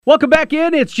Welcome back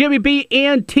in. It's Jimmy B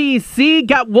and TC.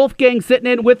 Got Wolfgang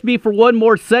sitting in with me for one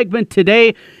more segment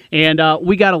today, and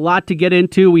we got a lot to get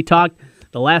into. We talked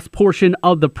the last portion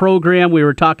of the program. We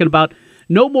were talking about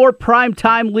no more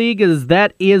primetime league, as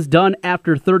that is done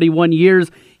after 31 years.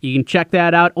 You can check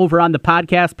that out over on the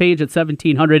podcast page at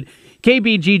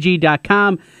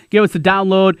 1700kbgg.com. Give us a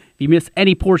download. If you miss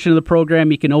any portion of the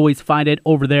program, you can always find it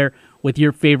over there with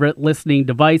your favorite listening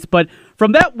device. But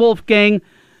from that, Wolfgang,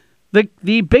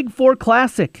 the Big Four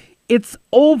Classic, it's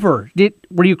over.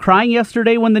 Were you crying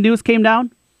yesterday when the news came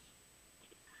down?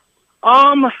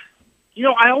 I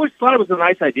always thought it was a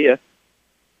nice idea.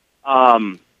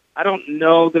 I don't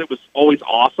know that it was always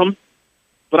awesome,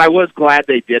 but I was glad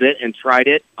they did it and tried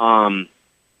it.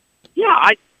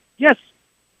 Yes,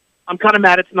 I'm kind of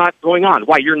mad it's not going on.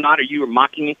 Why, you're not? Are you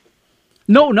mocking me?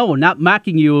 No, not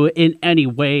mocking you in any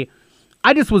way.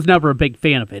 I just was never a big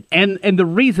fan of it. And the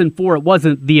reason for it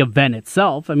wasn't the event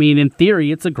itself. I mean, in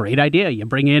theory, it's a great idea. You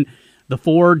bring in the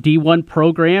 4 D1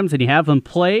 programs and you have them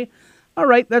play. All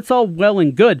right, that's all well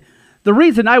and good. The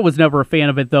reason I was never a fan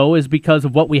of it, though, is because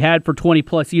of what we had for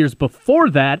 20-plus years before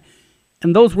that,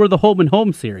 and those were the home and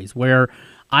home series, where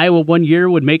Iowa one year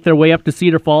would make their way up to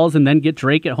Cedar Falls and then get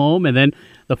Drake at home, and then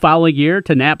the following year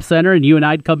to Knapp Center, and you and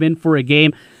I'd come in for a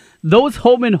game. Those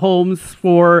home and homes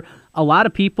for a lot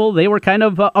of people, they were kind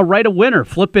of a right of winner,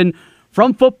 flipping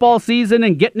from football season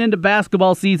and getting into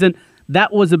basketball season.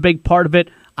 That was a big part of it.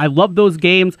 I love those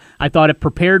games. I thought it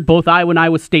prepared both Iowa and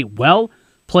Iowa State well,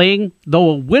 playing,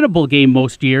 though a winnable game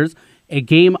most years, a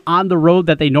game on the road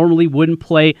that they normally wouldn't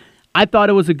play. I thought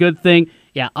it was a good thing.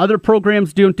 Yeah, other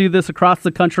programs don't do this across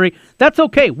the country. That's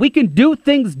okay. We can do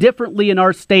things differently in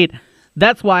our state.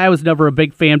 That's why I was never a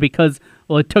big fan, because,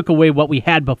 well, it took away what we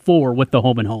had before with the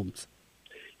home and homes.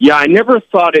 Yeah, I never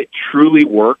thought it truly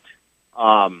worked.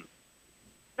 Not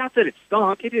that it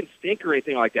stunk. It didn't stink or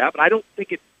anything like that, but I don't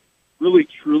think it really,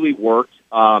 truly worked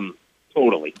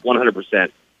totally,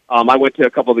 100%. I went to a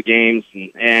couple of the games,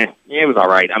 and it was all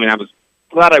right. I mean, I was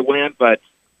glad I went, but,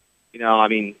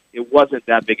 it wasn't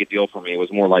that big a deal for me. It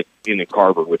was more like being in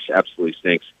Carver, which absolutely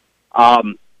stinks. I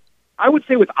would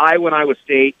say with Iowa and Iowa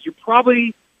State, you're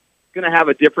probably going to have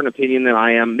a different opinion than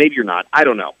I am. Maybe you're not. I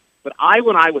don't know. But Iowa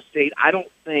and Iowa State, I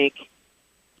don't think,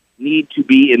 need to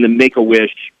be in the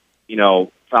Make-A-Wish,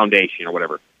 foundation or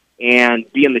whatever, and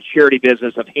be in the charity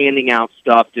business of handing out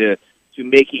stuff to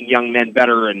making young men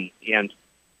better and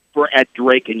for at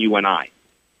Drake and UNI,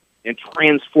 and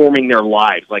transforming their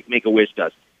lives like Make-A-Wish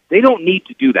does. They don't need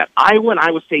to do that. Iowa and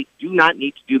Iowa State do not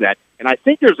need to do that. And I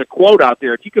think there's a quote out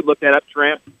there, if you could look that up,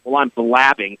 Trent, while I'm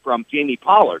blabbing, from Jamie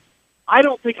Pollard. I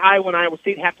don't think Iowa and Iowa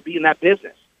State have to be in that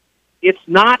business. It's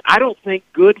not, I don't think,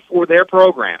 good for their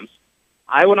programs.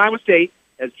 Iowa and Iowa State,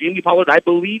 as Jamie Pollard, I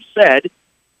believe, said,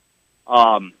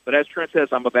 but as Trent says,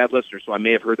 I'm a bad listener, so I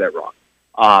may have heard that wrong.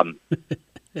 I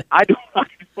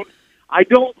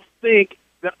don't think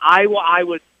that Iowa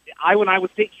and Iowa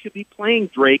State should be playing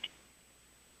Drake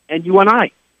and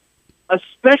UNI,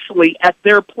 especially at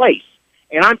their place.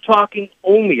 And I'm talking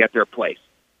only at their place.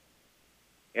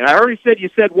 And I already said, you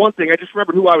said one thing. I just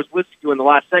remembered who I was listening to in the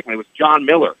last segment. It was John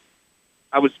Miller.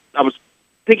 I was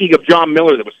thinking of John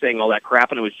Miller that was saying all that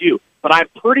crap, and it was you. But I'm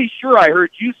pretty sure I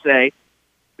heard you say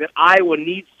that Iowa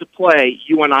needs to play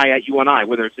UNI at UNI,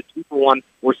 whether it's a 2-for-1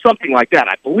 or something like that.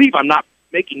 I believe I'm not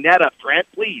making that up, Trent.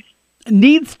 Please.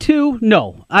 Needs to?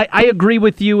 No. I agree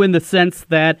with you in the sense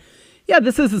that, yeah,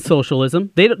 this isn't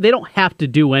socialism. They don't have to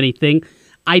do anything.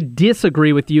 I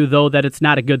disagree with you, though, that it's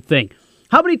not a good thing.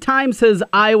 How many times has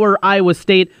Iowa or Iowa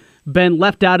State been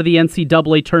left out of the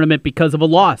NCAA tournament because of a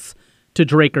loss to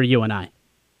Drake or UNI?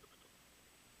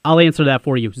 I'll answer that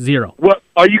for you. 0. Well,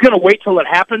 are you going to wait till it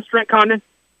happens, Trent Condon?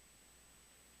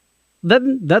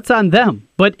 Then that's on them.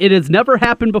 But it has never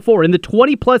happened before in the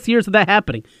 20-plus years of that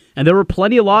happening. And there were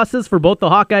plenty of losses for both the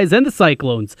Hawkeyes and the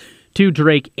Cyclones to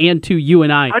Drake and to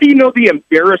UNI. How do you know the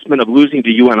embarrassment of losing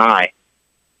to UNI?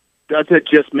 Does it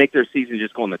just make their season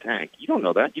just go in the tank? You don't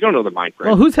know that. You don't know the mind frame.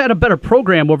 Well, who's had a better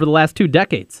program over the last 2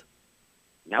 decades?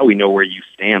 Now we know where you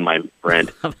stand, my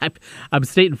friend. I'm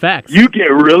stating facts. You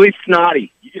get really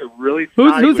snotty.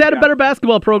 Who's had a better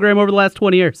basketball program over the last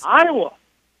 20 years? Iowa.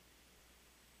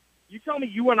 You tell me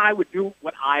you and I would do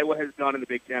what Iowa has done in the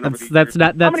Big Ten. That's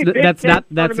not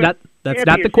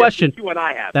the question. You and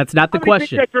I have. That's not the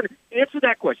question. Answer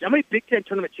that question. How many Big Ten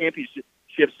tournament championships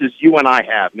does you and I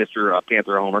have, Mr.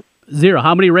 Panther Homer? 0.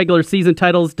 How many regular season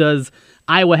titles does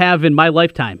Iowa have in my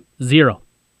lifetime? 0.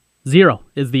 0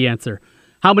 is the answer.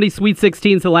 How many Sweet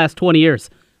 16s the last 20 years?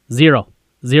 0.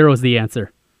 0 is the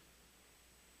answer.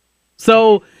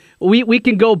 So we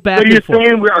can go back. So and you're forth.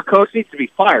 saying our coach needs to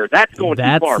be fired? That's going too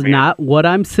far, man. That's not what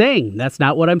I'm saying. That's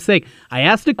not what I'm saying. I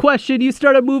asked a question. You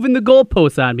started moving the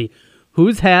goalposts on me.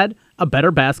 Who's had a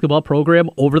better basketball program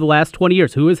over the last 20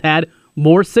 years? Who has had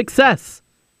more success?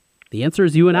 The answer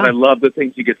is UNI. I love the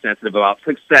things you get sensitive about.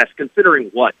 Success, considering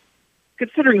what?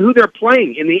 Considering who they're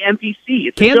playing in the MVC.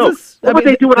 It's Kansas? A joke. What would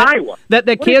they do in Iowa? That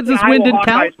What if Kansas the win Iowa didn't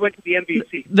count? Hawkeyes went to the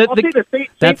MVC.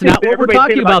 That's not what we're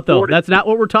talking about, though. That's not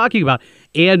what we're talking about.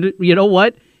 And you know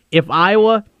what? If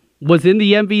Iowa was in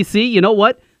the MVC, you know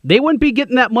what? They wouldn't be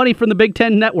getting that money from the Big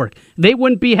Ten Network. They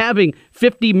wouldn't be having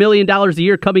 $50 million a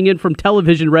year coming in from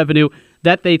television revenue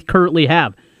that they currently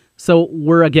have. So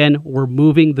we're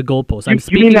moving the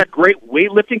goalposts. You mean that great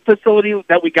weightlifting facility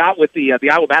that we got with the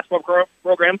Iowa basketball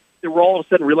program? That we're all of a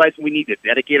sudden realizing we need to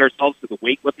dedicate ourselves to the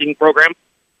weightlifting program.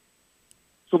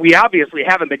 So we obviously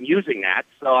haven't been using that.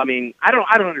 So I mean, I don't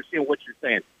understand what you're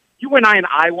saying. You and I and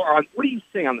Iowa are on. What are you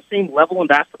saying, on the same level in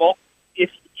basketball? If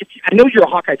I know you're a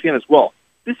Hawkeye fan as well.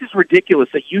 This is ridiculous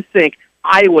that you think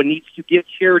Iowa needs to give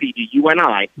charity to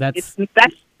UNI.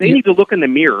 They need to look in the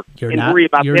mirror and worry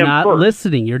about them first. You're not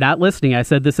listening. You're not listening. I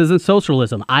said this isn't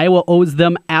socialism. Iowa owes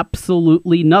them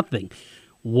absolutely nothing.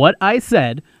 What I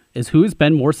said is who's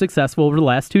been more successful over the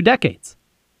last 2 decades?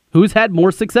 Who's had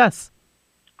more success?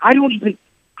 I'd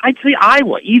say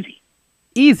Iowa, easy.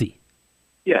 Easy.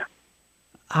 Yeah.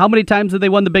 How many times have they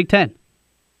won the Big Ten?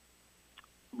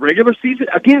 Regular season?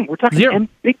 Again, we're talking 0.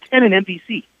 Big Ten and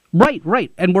MVC.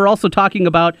 Right. And we're also talking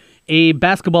about a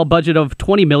basketball budget of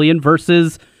 $20 million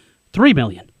versus $3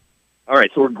 million. All right,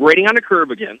 so we're grading on the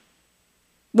curve again.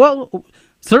 Well,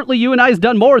 certainly UNI's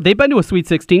done more. They've been to a Sweet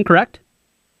 16, correct?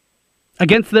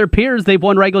 Against their peers, they've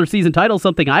won regular season titles,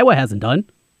 something Iowa hasn't done.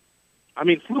 I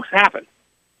mean, flukes happen.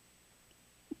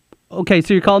 Okay,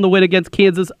 so you're calling the win against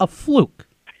Kansas a fluke?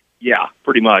 Yeah,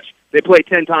 pretty much. They play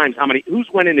 10 times. Who's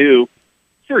winning who?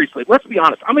 Seriously, let's be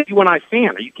honest. I'm a UNI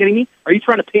fan. Are you kidding me? Are you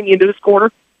trying to pin me into this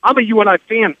corner? I'm a UNI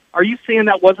fan. Are you saying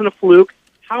that wasn't a fluke?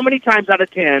 How many times out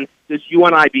of 10 does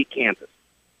UNI beat Kansas?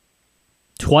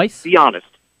 Twice? Be honest.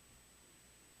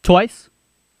 Twice?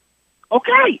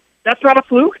 Okay, that's not a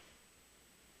fluke.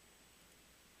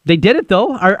 They did it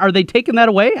though. Are they taking that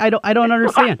away? I don't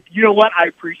understand. You know what? I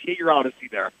appreciate your honesty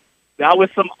there. That was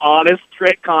some honest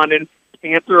Trent Condon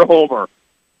Panther homer.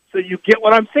 So you get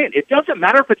what I'm saying. It doesn't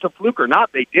matter if it's a fluke or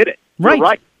not. They did it. Right.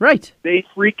 You're Right. They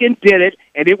freaking did it,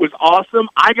 and it was awesome.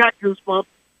 I got goosebumps.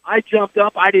 I jumped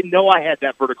up. I didn't know I had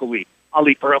that vertical leap.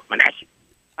 Ali Farouk-Manashi.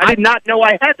 I did not know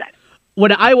I had that.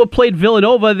 When Iowa played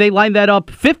Villanova, they lined that up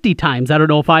 50 times. I don't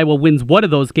know if Iowa wins one of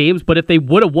those games, but if they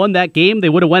would have won that game, they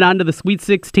would have went on to the Sweet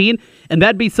 16, and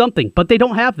that'd be something. But they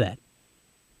don't have that.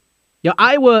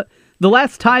 Iowa, the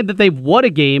last time that they've won a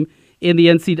game in the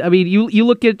NCAA, I mean, you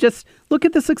look at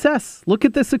the success. Look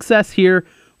at the success here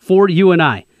for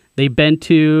UNI. They've been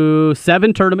to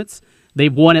 7 tournaments.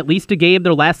 They've won at least a game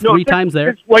their last 3 times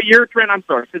there. Since what year, Trent? I'm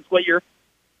sorry. Since what year?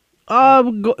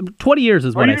 20 years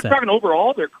is what I said. Are you talking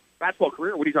overall, their basketball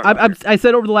career? What are you talking about? I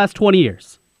said over the last 20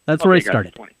 years. That's where I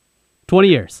started. 20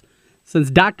 years.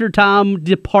 Since Dr. Tom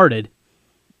departed,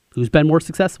 who's been more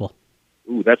successful?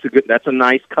 Ooh, that's a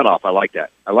nice cutoff. I like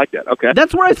that. Okay.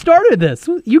 That's where I started this.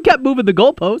 You kept moving the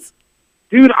goalposts.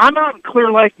 Dude, I'm out in Clear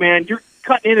Lake, man. You're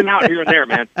cutting in and out here and there,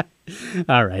 man.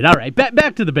 All right.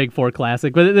 Back to the Big Four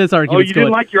Classic. But this argument. Oh, you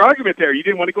didn't like your argument there. You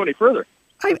didn't want to go any further.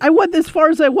 I went as far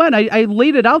as I went. I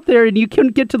laid it out there, and you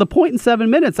couldn't get to the point in 7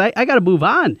 minutes. I got to move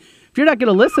on. If you're not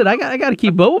going to listen, I got to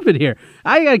keep moving here.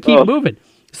 I got to keep moving.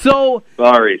 So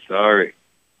sorry.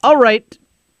 All right,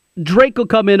 Drake will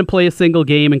come in and play a single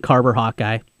game in Carver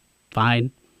Hawkeye.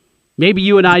 Fine. Maybe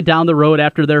UNI down the road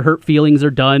after their hurt feelings are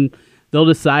done, they'll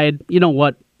decide, you know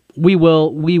what, we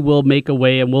will make a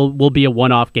way and we'll be a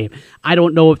one-off game. I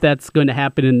don't know if that's going to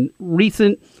happen in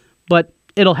recent, but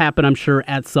it'll happen, I'm sure,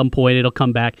 at some point. It'll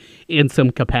come back in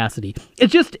some capacity.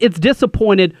 It's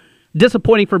disappointing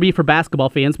for me for basketball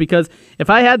fans, because if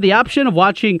I had the option of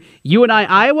watching UNI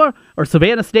Iowa or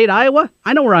Savannah State Iowa,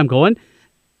 I know where I'm going.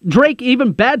 Drake,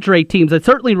 even bad Drake teams, I'd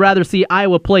certainly rather see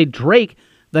Iowa play Drake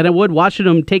than I would watching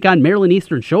them take on Maryland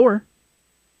Eastern Shore.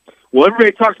 Well,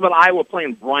 everybody talks about Iowa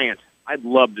playing Bryant. I'd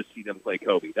love to see them play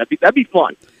Kobe. That'd be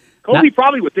fun. Kobe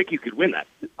probably would think you could win that.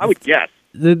 I would guess.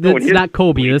 It's not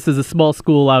Kobe. This is a small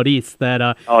school out east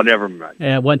that never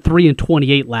mind. Went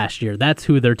 3-28 last year. That's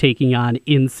who they're taking on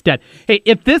instead. Hey,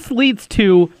 if this leads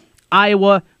to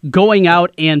Iowa going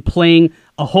out and playing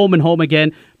a home and home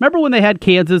again, remember when they had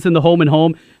Kansas in the home and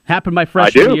home? Happened my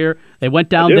freshman year. They went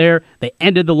down there. They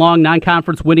ended the long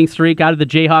non-conference winning streak out of the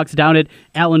Jayhawks down at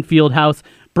Allen Fieldhouse.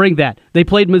 Bring that. They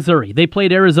played Missouri. They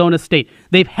played Arizona State.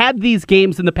 They've had these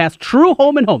games in the past, true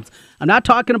home and homes. I'm not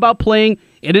talking about playing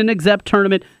in an exempt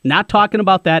tournament, not talking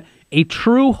about that. A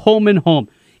true home and home.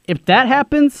 If that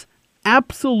happens,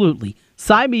 absolutely.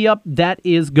 Sign me up. That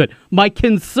is good. My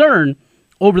concern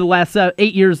over the last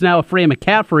 8 years now of Fran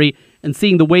McCaffrey and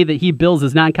seeing the way that he builds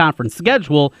his non-conference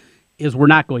schedule is we're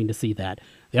not going to see that.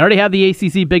 They already have the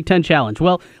ACC Big Ten Challenge.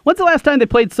 Well, when's the last time they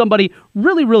played somebody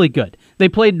really, really good? They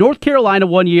played North Carolina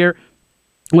one year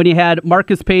when you had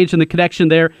Marcus Page and the connection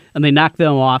there, and they knocked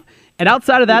them off. And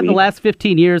outside of that, in the last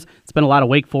 15 years, it's been a lot of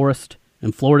Wake Forest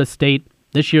and Florida State.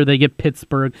 This year they get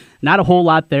Pittsburgh. Not a whole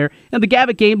lot there. And the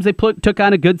Gavitt games, they took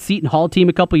on a good Seton Hall team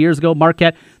a couple years ago,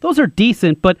 Marquette. Those are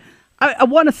decent, but I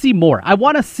want to see more. I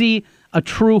want to see a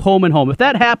true home and home. If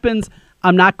that happens,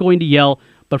 I'm not going to yell.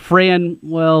 But Fran,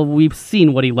 well, we've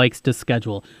seen what he likes to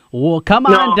schedule. Well, come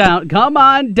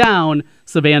on down,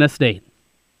 Savannah State.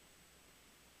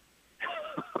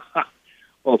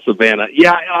 Well, Savannah,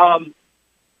 yeah.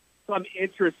 So I'm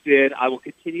interested. I will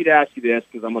continue to ask you this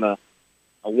because I'm gonna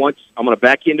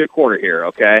back you into a corner here.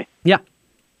 Okay? Yeah.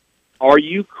 Are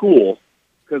you cool?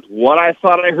 Because what I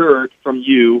thought I heard from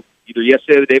you either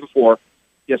yesterday or the day before,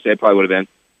 yesterday probably would have been,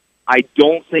 I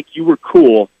don't think you were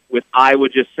cool with Iowa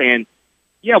just saying,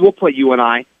 yeah, we'll play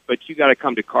UNI, but you got to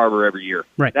come to Carver every year.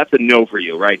 Right. That's a no for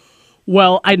you, right?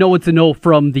 Well, I know it's a no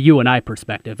from the UNI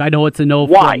perspective. I know it's a no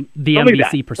why? From the Tell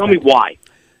NBC perspective. Tell me why.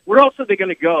 Where else are they going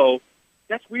to go?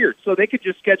 That's weird. So they could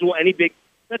just schedule any big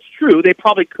 – that's true. They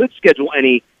probably could schedule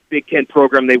any Big Ten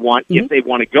program they want if they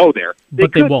want to go there.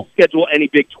 But they won't. Schedule any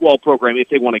Big 12 program if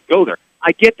they want to go there.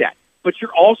 I get that. But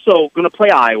you're also going to play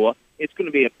Iowa. It's going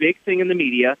to be a big thing in the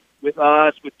media with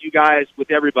us, with you guys,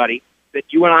 with everybody, that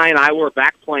UNI and Iowa are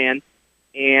back playing.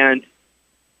 And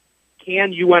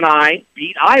can UNI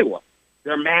beat Iowa?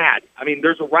 They're mad. I mean,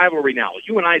 there's a rivalry now.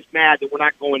 UNI's mad that we're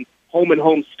not going home and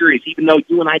home series, even though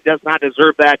UNI does not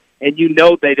deserve that, and you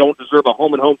know they don't deserve a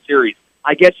home and home series.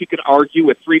 I guess you could argue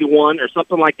with 3-1 or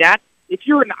something like that. If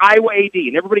you're an Iowa AD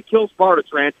and everybody kills Barta,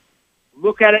 Trent,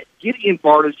 look at it. Get in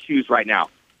Barta's shoes right now.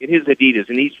 In his Adidas,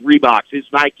 and his Reeboks, his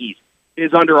Nikes,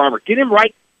 his Under Armour. Get him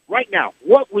right now.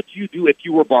 What would you do if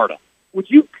you were Barta? Would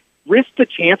you risk the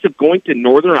chance of going to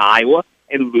Northern Iowa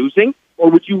and losing,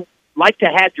 or would you like to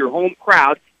have your home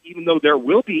crowd, even though there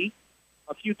will be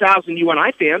a few thousand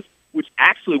UNI fans, which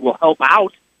actually will help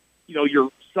out, your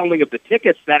selling of the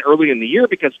tickets that early in the year,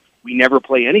 because we never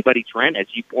play anybody, Trent, as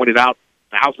you pointed out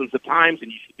thousands of times,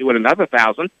 and you should do it another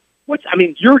 1,000.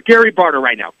 You're Gary Barta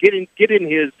right now. Get in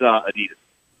his Adidas.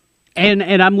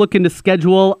 And I'm looking to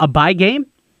schedule a bye game,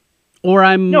 or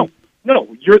I'm no.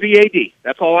 You're the AD.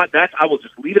 That's all. I will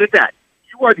just leave it at that.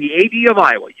 You are the AD of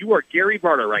Iowa. You are Gary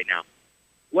Barta right now.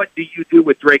 What do you do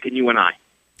with Drake and UNI?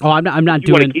 Oh, I'm not you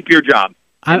doing. Want to keep your job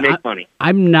and make money.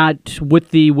 I'm not,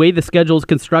 with the way the schedule is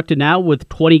constructed now, with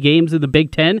 20 games in the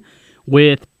Big Ten,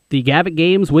 with the Gavitt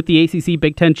games, with the ACC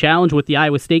Big Ten Challenge, with the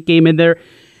Iowa State game in there,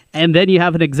 and then you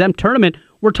have an exempt tournament.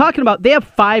 We're talking about they have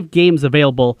 5 games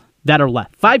available that are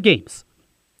left. 5 games.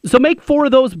 So make 4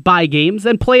 of those bye games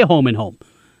and play a home and home.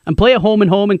 And play a home and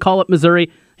home and call up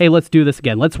Missouri. Hey, let's do this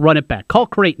again. Let's run it back. Call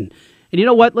Creighton. And you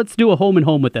know what? Let's do a home and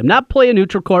home with them. Not play a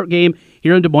neutral court game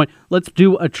here in Des Moines. Let's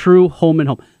do a true home and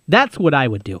home. That's what I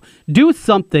would do. Do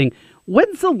something.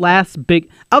 When's the last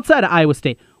outside of Iowa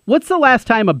State, what's the last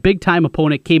time a big-time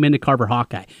opponent came into Carver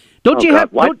Hawkeye?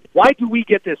 Why do we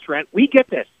get this, Trent? We get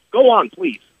this. Go on,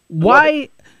 please. Why?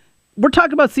 We're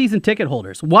talking about season ticket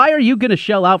holders. Why are you going to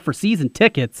shell out for season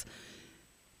tickets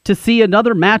to see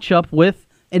another matchup with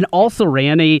an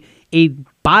also-ran, a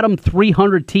bottom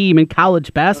 300 team in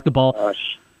college basketball?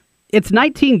 It's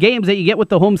 19 games that you get with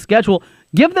the home schedule.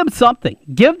 Give them something.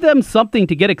 Give them something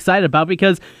to get excited about,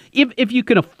 because if you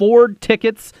can afford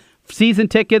tickets, season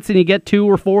tickets, and you get 2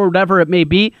 or 4 or whatever it may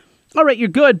be, all right, you're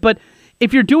good. But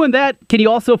if you're doing that, can you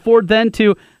also afford then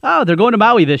to, they're going to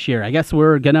Maui this year. I guess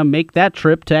we're going to make that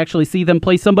trip to actually see them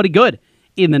play somebody good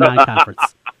in the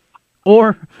non-conference.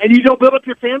 And you don't build up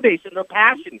your fan base and their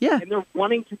passion. Yeah. And they're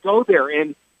wanting to go there,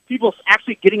 and people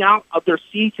actually getting out of their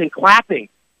seats and clapping.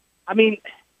 I mean,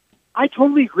 I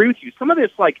totally agree with you. Some of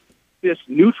this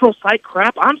neutral site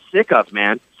crap, I'm sick of,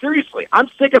 man. Seriously, I'm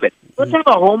sick of it. Let's have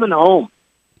a home and home.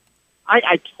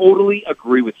 I totally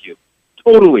agree with you.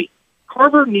 Totally.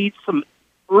 Carver needs some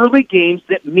early games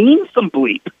that mean some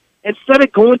bleep, instead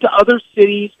of going to other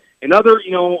cities and other,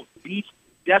 beach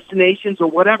destinations or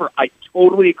whatever. I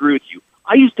totally agree with you.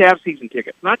 I used to have season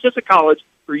tickets, not just at college,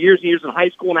 for years and years in high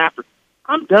school and after.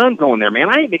 I'm done going there, man.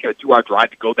 I ain't making a 2-hour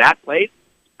drive to go that place.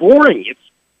 It's boring.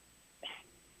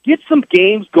 Get some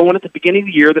games going at the beginning of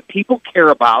the year that people care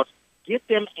about. Get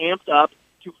them amped up.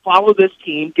 to follow this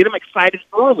team, get them excited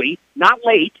early, not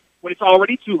late, when it's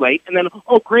already too late, and then,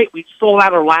 oh, great, we sold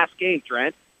out our last game,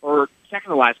 Trent, or second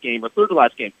to last game, or third to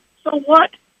last game. So what?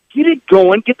 Get it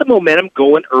going. Get the momentum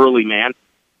going early, man.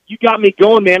 You got me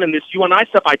going, man, and this UNI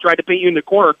stuff, I tried to paint you in the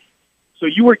corner. So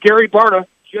you were Gary Barta.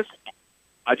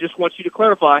 I just want you to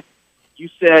clarify. You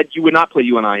said you would not play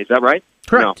UNI. Is that right?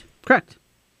 Correct. No. Correct.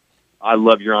 I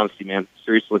love your honesty, man.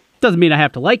 Seriously. Doesn't mean I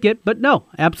have to like it, but no,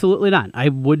 absolutely not. I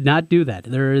would not do that.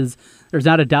 There's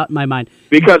not a doubt in my mind.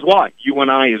 Because why?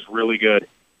 UNI is really good.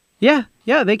 Yeah,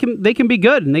 they can be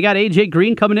good, and they got AJ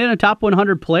Green coming in, a top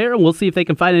 100 player, and we'll see if they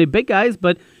can find any big guys,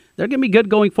 but they're going to be good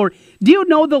going forward. Do you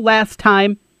know the last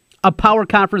time a power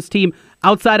conference team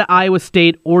outside of Iowa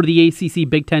State or the ACC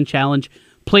Big Ten Challenge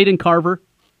played in Carver?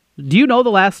 Do you know the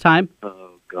last time?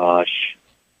 Oh gosh.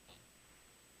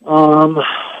 Oh,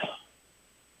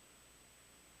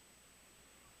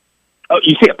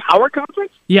 you say a power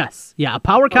conference? Yes. Yeah, a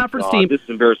power conference team. This is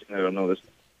embarrassing. I don't know this.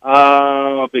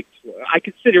 Big 12. I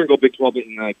could sit here and go Big 12,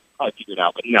 and I probably figure it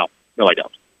out, but no, I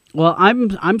don't. Well,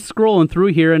 I'm scrolling through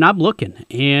here, and I'm looking,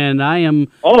 and I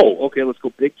am... Oh, okay, let's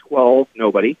go Big 12,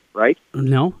 nobody, right?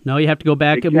 No, you have to go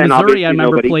back. Big 10, Missouri, I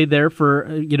remember, nobody. played there for,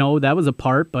 that was a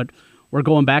part, but we're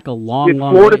going back a long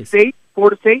Florida ways.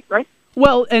 Florida State, right?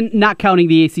 Well, and not counting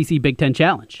the ACC Big Ten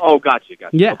Challenge. Oh, gotcha.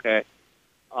 Yeah. Okay.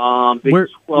 Big Where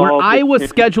 12, Iowa Big 10.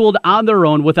 scheduled on their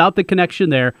own without the connection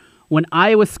there, when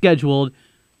Iowa scheduled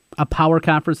a power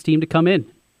conference team to come in.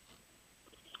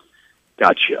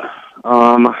 Gotcha.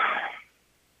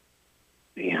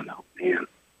 Man.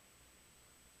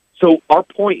 So our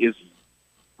point is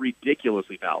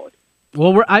ridiculously valid.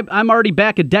 Well, I'm already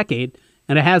back a decade,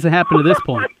 and it hasn't happened to this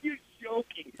point. You're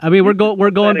joking. I mean, we're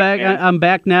going back. Man. I'm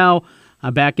back now.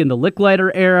 I'm back in the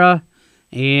Licklider era,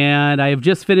 and I have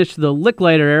just finished the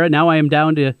Licklider era. Now I am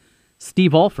down to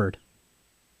Steve Alford.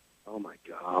 Oh my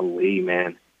golly,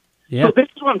 man. Yeah. So this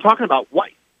is what I'm talking about.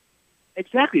 What?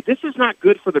 Exactly. This is not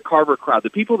good for the Carver crowd. The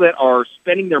people that are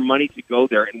spending their money to go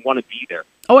there and want to be there.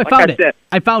 Oh, I found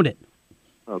it.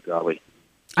 Oh golly.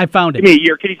 I found it. Give me a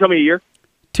year. Can you tell me a year?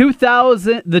 The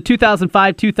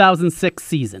 2005-2006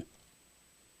 season.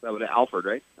 That was Alford,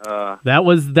 right? That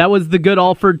was the good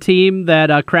Alford team that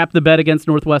crapped the bed against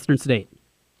Northwestern State.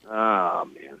 Oh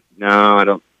man, no, I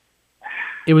don't.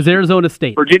 It was Arizona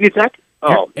State. Virginia Tech.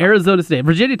 Oh, Arizona State.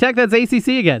 Virginia Tech. That's ACC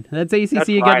again. That's ACC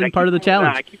again, right. and part of the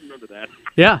challenge. I keep remember that.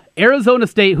 Yeah, Arizona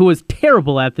State, who was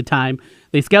terrible at the time.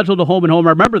 They scheduled a home and home.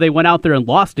 I remember they went out there and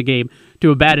lost a game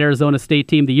to a bad Arizona State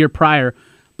team the year prior,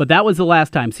 but that was the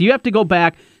last time. So you have to go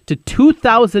back to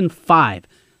 2005,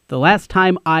 the last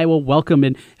time Iowa welcomed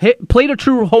and played a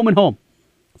true home and home.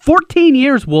 14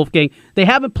 years, Wolfgang. They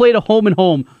haven't played a home and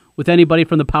home with anybody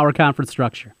from the power conference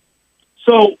structure.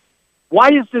 So why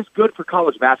is this good for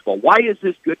college basketball? Why is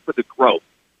this good for the growth?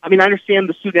 I mean, I understand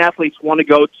the student athletes want to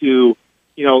go to,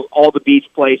 all the beach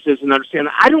places and understand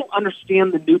that. I don't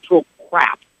understand the neutral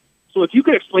crap. So if you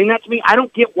could explain that to me, I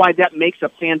don't get why that makes a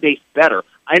fan base better.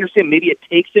 I understand maybe it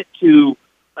takes it to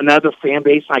another fan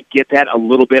base. I get that a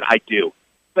little bit. I do.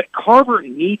 But Carver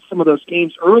needs some of those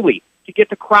games early to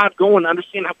get the crowd going,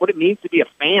 understand what it means to be a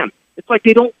fan. It's like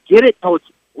they don't get it till it's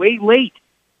way late.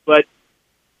 But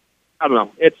I don't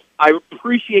know. I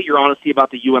appreciate your honesty about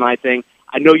the UNI thing.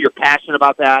 I know you're passionate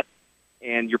about that,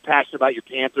 and you're passionate about your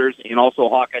Panthers and also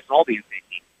Hawkeyes and all the NC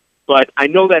teams. But I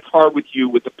know that's hard with you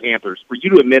with the Panthers. For you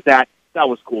to admit that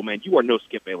was cool, man. You are no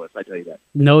Skip Bayless, I tell you that.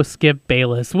 No Skip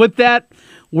Bayless. With that,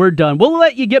 we're done. We'll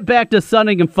let you get back to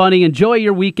sunning and funny. Enjoy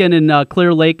your weekend in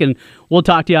Clear Lake, and we'll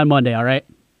talk to you on Monday, all right?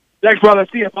 Thanks, brother.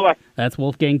 See you. Bye-bye. That's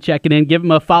Wolfgang checking in. Give him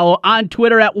a follow on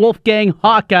Twitter at Wolfgang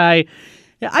Hawkeye.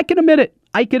 Yeah, I can admit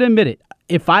it.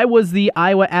 If I was the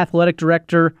Iowa athletic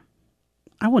director,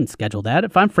 I wouldn't schedule that.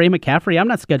 If I'm Frey McCaffrey, I'm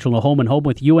not scheduling a home and home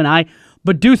with UNI.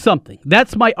 But do something.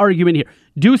 That's my argument here.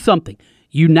 Do something.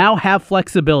 You now have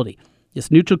flexibility. This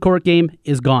neutral court game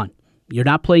is gone. You're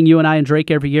not playing UNI and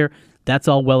Drake every year. That's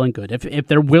all well and good. If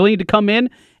they're willing to come in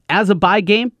as a bye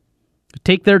game,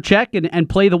 take their check and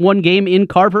play the one game in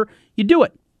Carver, you do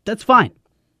it. That's fine.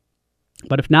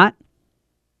 But if not,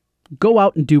 go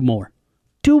out and do more.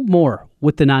 Do more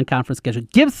with the non-conference schedule.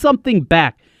 Give something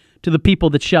back to the people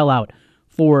that shell out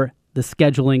for the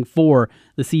scheduling, for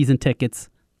the season tickets.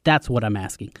 That's what I'm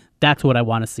asking. That's what I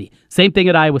want to see. Same thing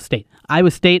at Iowa State.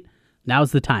 Iowa State,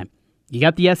 now's the time. You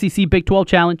got the SEC Big 12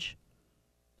 Challenge,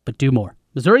 but do more.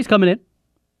 Missouri's coming in.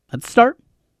 Let's start.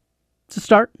 It's a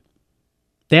start.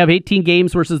 They have 18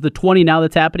 games versus the 20 now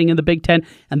that's happening in the Big 10,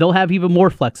 and they'll have even more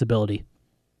flexibility.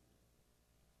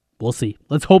 We'll see.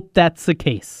 Let's hope that's the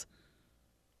case.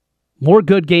 More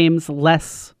good games,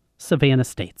 less Savannah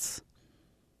States.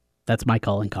 That's my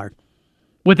calling card.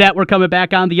 With that, we're coming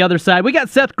back on the other side. We got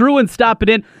Seth Gruen stopping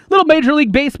in. Little Major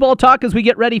League Baseball talk as we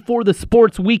get ready for the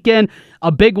sports weekend.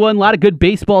 A big one. A lot of good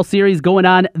baseball series going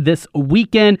on this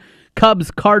weekend. Cubs,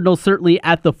 Cardinals certainly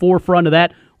at the forefront of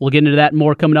that. We'll get into that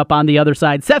more coming up on the other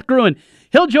side. Seth Gruen,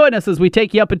 he'll join us as we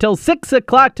take you up until 6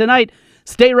 o'clock tonight.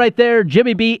 Stay right there.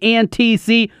 Jimmy B and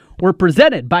TC were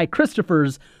presented by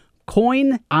Christopher's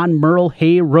Coin on Merle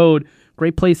Hay Road.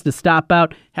 Great place to stop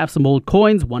out, have some old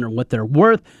coins, wondering what they're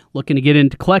worth, looking to get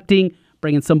into collecting,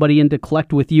 bringing somebody in to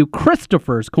collect with you.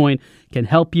 Christopher's Coin can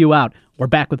help you out. We're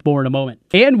back with more in a moment.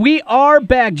 And we are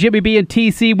back, Jimmy B and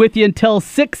TC, with you until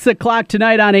 6 o'clock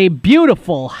tonight on a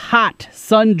beautiful, hot,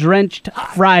 sun-drenched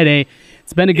Friday.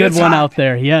 It's been a good one out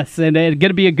there, yes, and it's going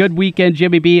to be a good weekend,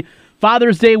 Jimmy B.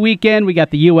 Father's Day weekend, we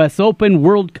got the U.S. Open,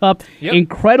 World Cup,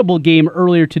 incredible game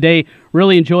earlier today,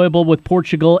 really enjoyable with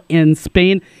Portugal and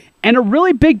Spain. And a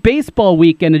really big baseball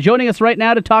weekend. And joining us right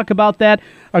now to talk about that,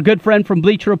 our good friend from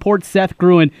Bleacher Report, Seth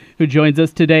Gruen, who joins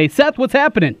us today. Seth, what's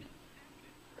happening?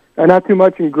 Not too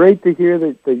much, and great to hear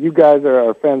that you guys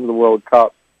are fans of the World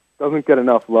Cup. Doesn't get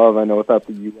enough love, I know, without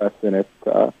the U.S. in it.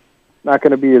 Not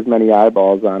going to be as many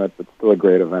eyeballs on it, but still a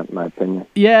great event, in my opinion.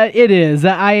 Yeah, it is.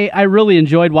 I really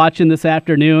enjoyed watching this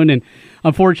afternoon, and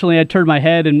unfortunately, I turned my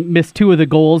head and missed 2 of the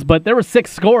goals, but there were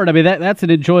 6 scored. I mean, that's an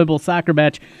enjoyable soccer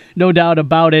match, no doubt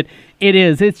about it. It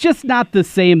is. It's just not the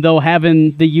same, though,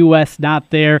 having the U.S. not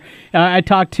there. I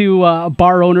talked to a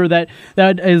bar owner that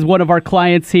is one of our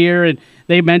clients here, and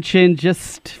they mentioned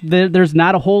just there's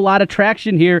not a whole lot of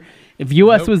traction here. If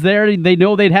U.S. was there, they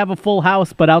know they'd have a full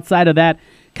house, but outside of that,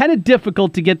 kind of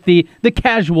difficult to get the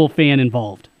casual fan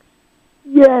involved.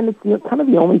 Yeah, and it's kind of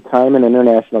the only time in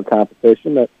international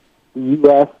competition that the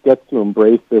U.S. gets to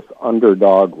embrace this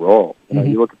underdog role.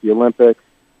 You look at the Olympics,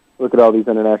 look at all these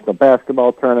international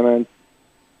basketball tournaments,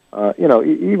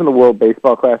 even the World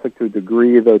Baseball Classic to a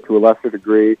degree, though to a lesser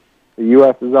degree, the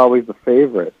U.S. is always the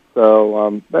favorite.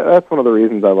 So that's one of the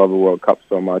reasons I love the World Cup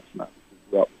so much.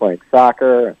 About playing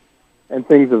soccer and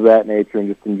things of that nature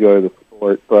and just enjoy the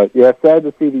sport. But, yeah, sad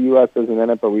to see the U.S. isn't in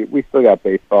it, but we still got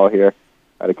baseball here.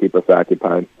 To keep us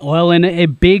occupied. Well, and a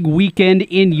big weekend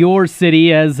in your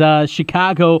city as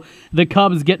Chicago, the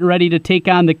Cubs getting ready to take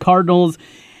on the Cardinals.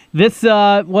 This,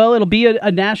 it'll be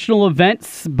a national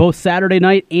event, both Saturday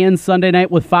night and Sunday night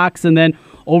with Fox, and then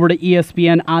over to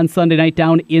ESPN on Sunday night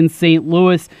down in St.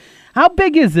 Louis. How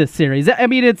big is this series? I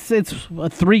mean, it's a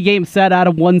 3-game set out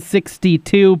of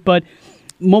 162, but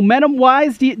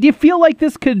momentum-wise, do you feel like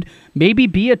this could maybe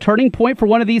be a turning point for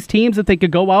one of these teams that they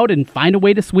could go out and find a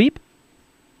way to sweep?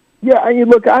 Yeah, I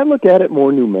look at it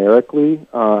more numerically.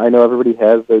 I know everybody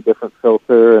has their different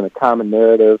filter and a common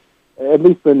narrative. At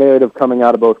least the narrative coming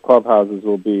out of both clubhouses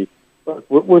will be, look,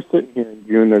 we're sitting here in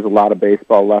June. There's a lot of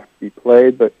baseball left to be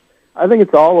played, but I think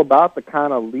it's all about the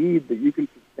kind of lead that you can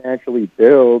substantially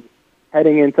build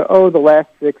heading into, the last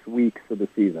 6 weeks of the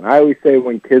season. I always say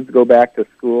when kids go back to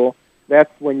school,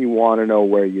 that's when you want to know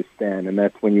where you stand, and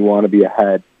that's when you want to be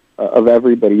ahead of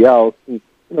everybody else. And,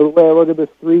 the way I look at this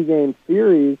 3-game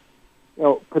series,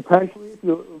 potentially, if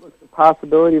you look at the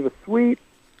possibility of a sweep,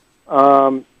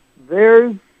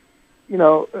 there's,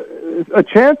 a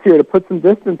chance here to put some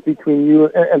distance between you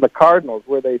and the Cardinals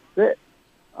where they sit.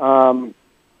 And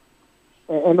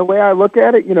the way I look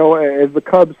at it, as the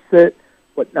Cubs sit,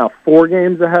 4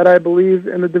 games ahead, I believe,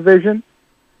 in the division,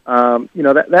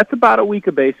 that's about a week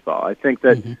of baseball. I think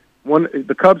that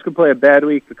the Cubs could play a bad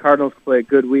week, the Cardinals could play a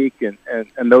good week,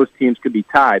 and those teams could be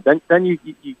tied. Then you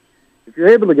if you're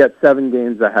able to get 7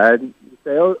 games ahead, you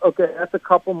say, okay, that's a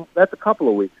couple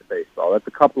of weeks of baseball. That's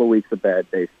a couple of weeks of bad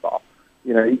baseball.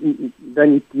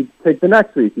 Then you take the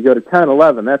next week. You go to 10,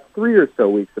 11. That's 3 or so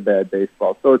weeks of bad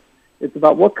baseball. So it's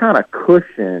about what kind of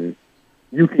cushion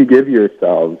you can give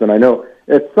yourselves. And I know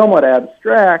it's somewhat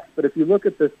abstract, but if you look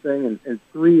at this thing in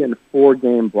 3 and 4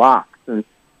 game blocks, and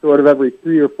sort of every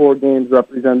 3 or 4 games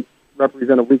represent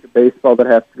a week of baseball that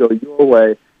has to go your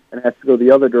way and has to go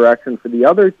the other direction for the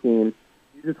other team,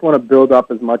 you just want to build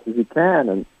up as much as you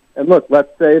can. And look,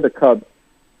 let's say the Cubs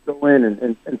go in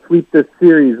and sweep this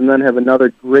series and then have another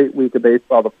great week of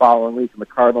baseball the following week and the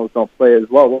Cardinals don't play as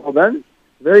well. Well, then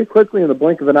very quickly in the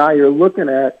blink of an eye, you're looking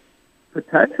at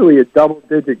potentially a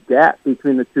double-digit gap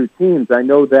between the two teams. I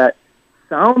know that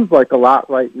sounds like a lot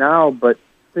right now, but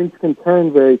things can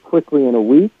turn very quickly in a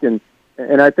week, and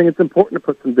I think it's important to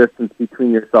put some distance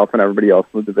between yourself and everybody else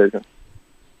in the division.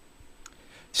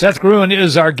 Seth Gruen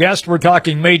is our guest. We're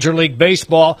talking Major League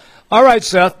Baseball. All right,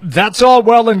 Seth, that's all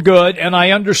well and good, and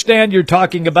I understand you're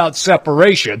talking about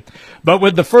separation. But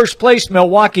with the first-place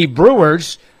Milwaukee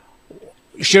Brewers,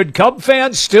 should Cub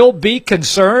fans still be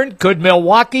concerned? Could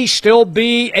Milwaukee still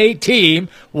be a team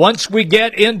once we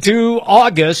get into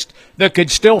August that could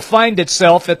still find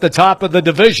itself at the top of the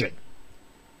division?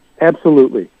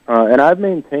 Absolutely. And I've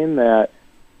maintained that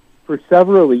for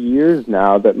several years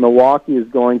now, that Milwaukee is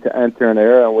going to enter an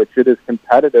era in which it is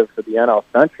competitive for the NL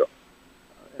Central.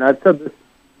 And I've said this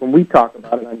when we talk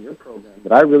about it on your program,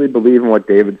 but I really believe in what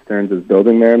David Stearns is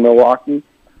building there in Milwaukee.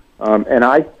 And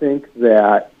I think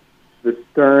that the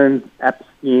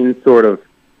Stearns-Epstein sort of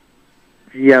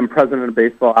GM, President of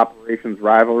Baseball Operations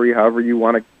rivalry, however you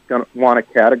want to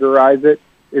categorize it,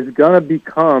 is going to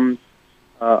become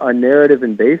a narrative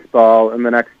in baseball in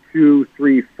the next 2,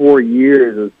 3, 4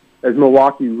 years as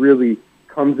Milwaukee really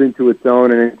comes into its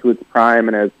own and into its prime,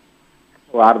 and as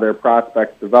a lot of their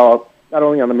prospects develop, not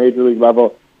only on the major league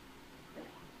level,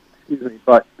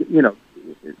 but,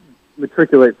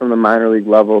 matriculate from the minor league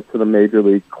level to the major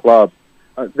league club.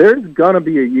 There's going to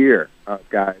be a year,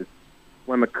 guys,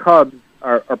 when the Cubs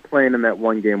are playing in that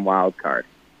one-game wild card.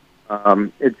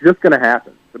 It's just going to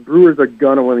happen. The Brewers are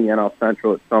going to win the NL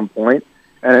Central at some point,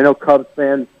 and I know Cubs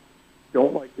fans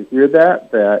don't like to hear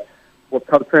that what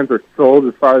Cubs fans are sold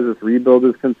as far as this rebuild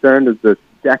is concerned is this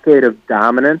decade of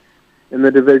dominance in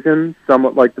the division,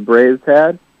 somewhat like the Braves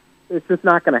had. It's just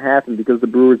not going to happen because the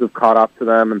Brewers have caught up to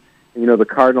them, and the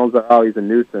Cardinals are always a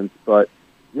nuisance. But,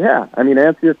 yeah, to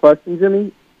answer your question,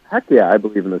 Jimmy, heck yeah, I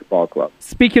believe in this ball club.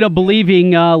 Speaking of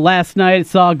believing, last night I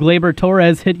saw Gleyber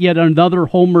Torres hit yet another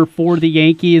homer for the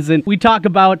Yankees, and we talk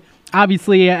about,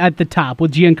 obviously, at the top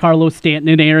with Giancarlo Stanton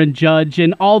and Aaron Judge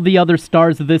and all the other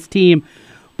stars of this team.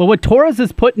 But what Torres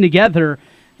is putting together,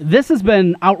 this has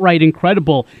been outright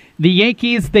incredible. The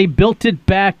Yankees, they built it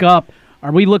back up.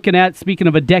 Are we looking at, speaking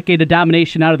of a decade of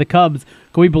domination out of the Cubs,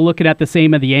 can we be looking at the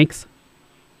same of the Yanks?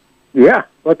 Yeah,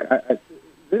 look,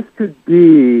 this could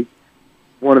be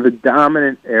one of the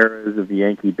dominant eras of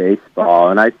Yankee baseball.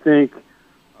 And I think,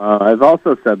 I've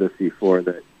also said this before,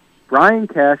 that Brian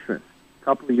Cashman, a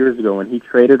couple of years ago when he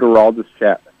traded Aroldis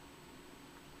Chapman,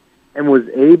 and was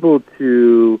able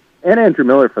to, and Andrew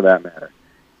Miller for that matter,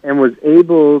 and was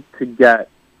able to get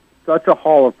such a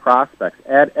haul of prospects,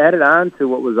 added on to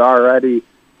what was already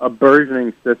a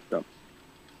burgeoning system.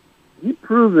 He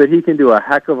proved that he can do a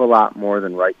heck of a lot more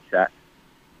than write checks.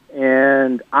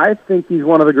 And I think he's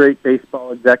one of the great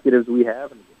baseball executives we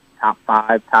have, in the top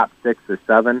 5, top 6, or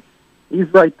 7.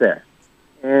 He's right there.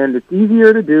 And it's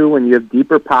easier to do when you have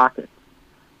deeper pockets.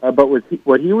 But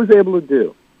what he was able to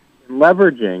do, in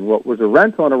leveraging what was a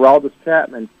rental on Aroldis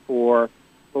Chapman for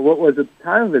what was at the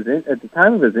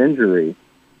time of his injury,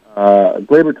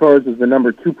 Gleyber Torres was the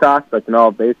number 2 prospect in all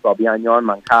of baseball behind Yoan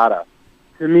Moncada.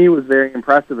 To me, was very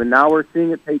impressive, and now we're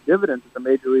seeing it pay dividends at the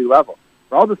major league level.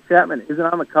 Aroldis Chapman isn't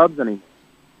on the Cubs anymore,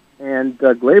 and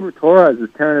Gleyber Torres is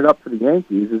tearing it up for the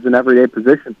Yankees as an everyday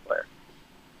position player.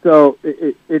 So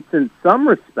it's in some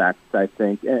respects, I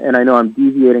think, and I know I'm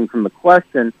deviating from the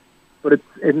question, but it's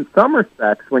in some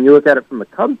respects, when you look at it from the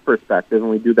Cubs' perspective, and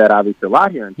we do that obviously a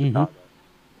lot here in Chicago,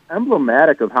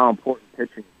 emblematic of how important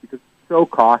pitching is, because it's so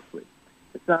costly.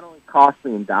 It's not only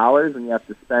costly in dollars and you have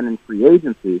to spend in free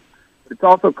agency, but it's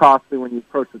also costly when you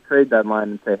approach the trade deadline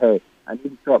and say, hey, I need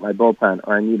to fill up my bullpen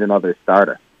or I need another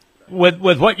starter. With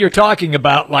what you're talking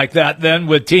about like that, then,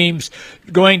 with teams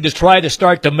going to try to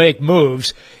start to make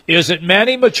moves, is it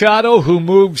Manny Machado who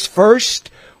moves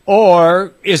first,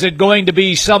 or is it going to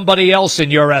be somebody else in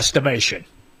your estimation?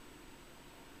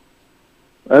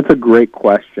 That's a great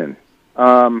question.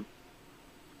 From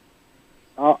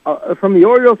the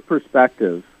Orioles'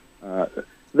 perspective,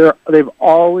 they've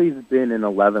always been an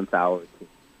 11th hour team.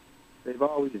 They've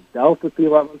always dealt with the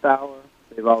 11th hour.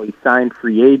 They've always signed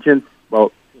free agents,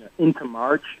 into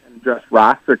March and addressed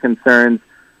roster concerns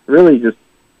really just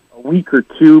a week or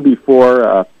two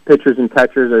before pitchers and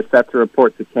catchers are set to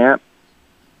report to camp.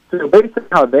 So based on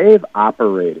how they've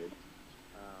operated,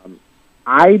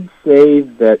 I'd say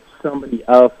that somebody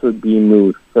else would be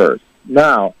moved first.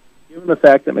 Now, given the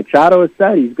fact that Machado has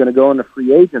said he's going to go into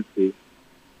free agency,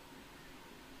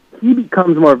 he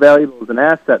becomes more valuable as an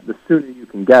asset the sooner you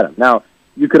can get him. Now,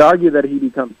 you could argue that he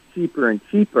becomes cheaper and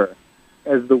cheaper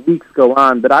as the weeks go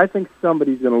on, but I think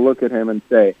somebody's going to look at him and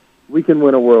say, we can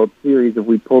win a World Series if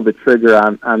we pull the trigger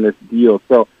on this deal.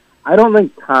 So I don't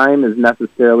think time is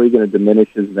necessarily going to diminish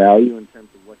his value in terms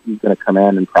of what he's going to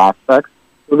command in prospects.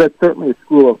 So that's certainly a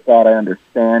school of thought I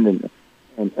understand and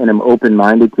am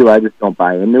open-minded to. I just don't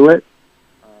buy into it.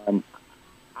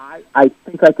 I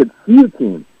think I could see a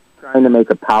team trying to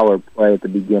make a power play at the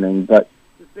beginning, but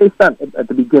just based on at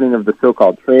the beginning of the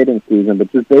so-called trading season,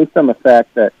 but just based on the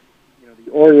fact that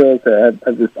the Orioles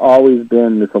have just always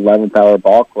been this 11th hour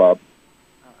ball club,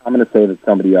 I'm going to say that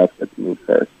somebody else gets moved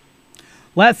first.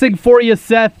 Last thing for you,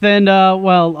 Seth, and, a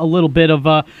little bit of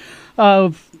a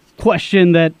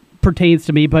question that pertains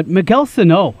to me, but Miguel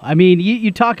Sano, I mean,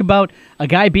 you talk about a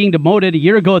guy being demoted a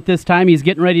year ago at this time. He's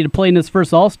getting ready to play in his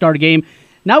first All-Star game.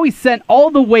 Now he's sent all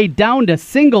the way down to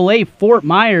single-A Fort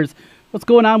Myers. What's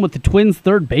going on with the Twins'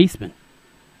 third baseman?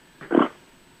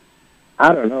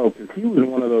 I don't know, because he was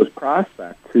one of those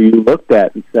prospects who you looked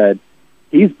at and said,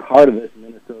 he's part of this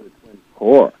Minnesota Twins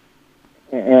core.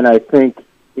 And I think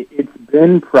it's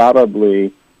been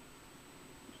probably,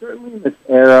 certainly in this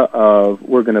era of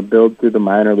we're going to build through the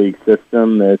minor league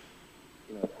system, this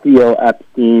Theo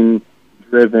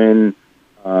Epstein-driven,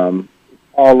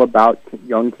 all about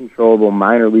young, controllable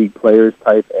minor league players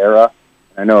type era.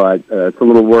 I know it's a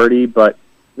little wordy, but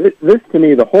this to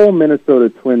me, the whole Minnesota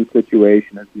Twins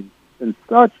situation has been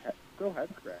so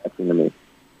head-scratching to me.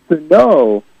 To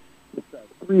know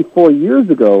 3-4 years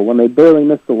ago when they barely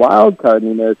missed the wild card in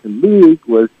the American League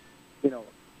was,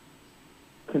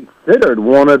 considered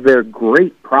one of their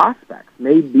great prospects,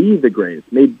 may be the greatest,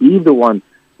 may be the one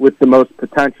with the most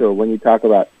potential when you talk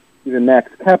about even Max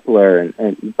Kepler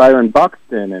and Byron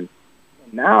Buxton. And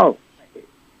now,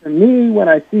 to me, when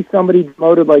I see somebody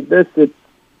demoted like this, it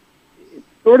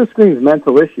sort of screams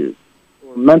mental issues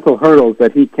or mental hurdles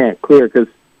that he can't clear, because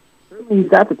certainly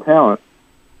he's got the talent.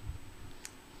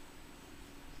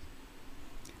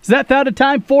 So that's out of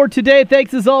time for today.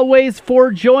 Thanks as always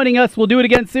for joining us. We'll do it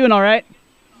again soon, all right?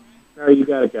 All right, you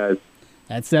got it, guys.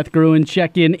 That's Seth Gruen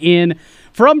checking in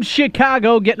from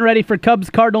Chicago, getting ready for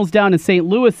Cubs-Cardinals down in St.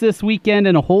 Louis this weekend,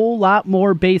 and a whole lot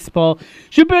more baseball.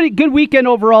 Should be a good weekend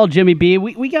overall, Jimmy B.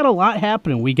 We got a lot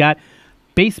happening. We got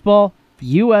baseball, the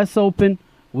U.S. Open,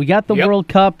 we got the World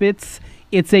Cup. It's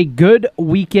a good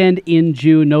weekend in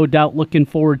June, no doubt. Looking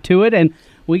forward to it, and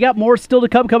we got more still to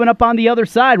come coming up on the other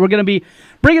side. We're going to be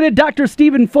bringing in Dr.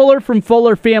 Stephen Fuller from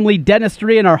Fuller Family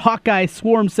Dentistry in our Hawkeye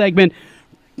Swarm segment,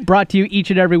 brought to you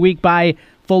each and every week by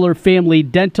Fuller Family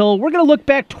Dental. We're going to look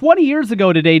back 20 years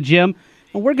ago today, Jim,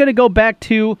 and we're going to go back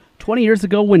to 20 years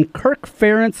ago when Kirk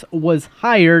Ferentz was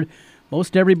hired.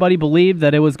 Most everybody believed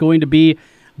that it was going to be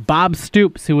Bob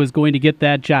Stoops who was going to get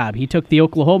that job. He took the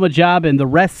Oklahoma job, and the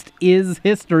rest is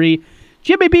history.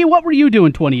 Jimmy B., what were you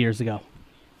doing 20 years ago?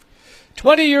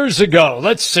 20 years ago,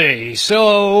 let's see.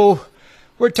 So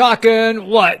we're talking,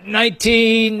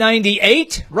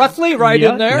 1998, roughly, right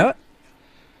in there? Yeah.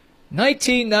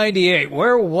 1998,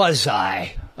 where was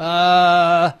I?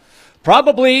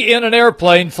 Probably in an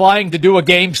airplane flying to do a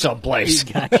game someplace.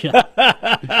 Gotcha.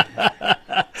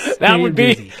 That would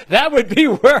be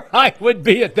where I would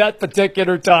be at that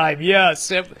particular time.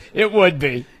 Yes, it would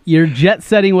be. Your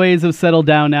jet-setting ways have settled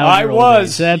down now. I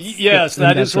was. Yes,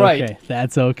 that is right. Okay.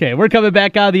 That's okay. We're coming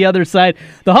back on the other side.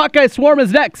 The Hawkeye Swarm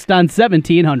is next on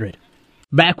 1700.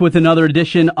 Back with another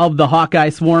edition of the Hawkeye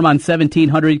Swarm on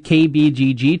 1700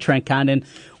 KBGG. Trent Condon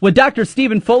with Dr.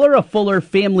 Stephen Fuller of Fuller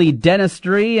Family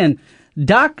Dentistry. And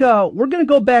Doc, we're going to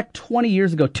go back 20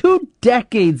 years ago, 2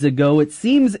 decades ago. It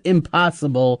seems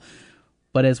impossible,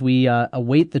 but as we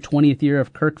await the 20th year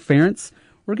of Kirk Ferentz,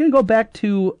 we're going to go back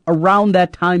to around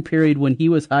that time period when he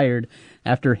was hired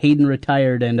after Hayden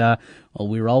retired, and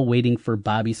we were all waiting for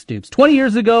Bobby Stoops. 20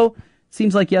 years ago,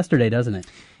 seems like yesterday, doesn't it?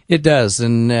 It does,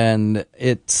 and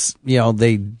it's,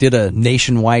 they did a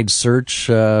nationwide search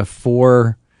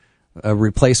for a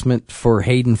replacement for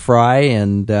Hayden Fry,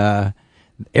 and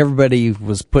everybody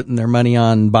was putting their money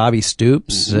on Bobby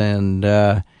Stoops, and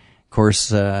of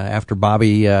course, after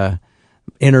Bobby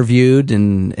interviewed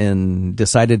and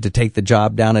decided to take the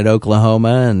job down at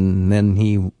Oklahoma, and then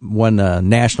he won a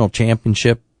national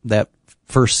championship that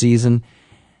first season,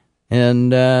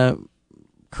 and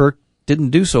Kirk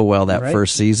didn't do so well that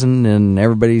first season, and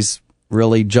everybody's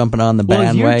really jumping on the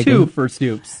bandwagon. Well, year 2 for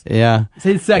Stoops. Yeah. It's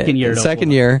his second year. Second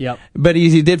year. Yep. But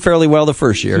he did fairly well the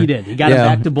first year. He did. He got him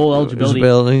back to bowl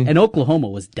eligibility. And Oklahoma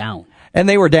was down. And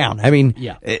they were down. I mean,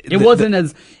 it wasn't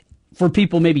as, for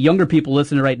people, maybe younger people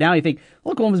listening right now, you think,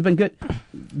 Oklahoma's been good.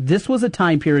 This was a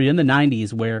time period in the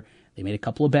 90s where they made a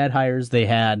couple of bad hires. They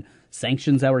had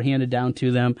sanctions that were handed down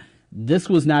to them. This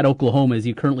was not Oklahoma as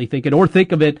you currently think it, or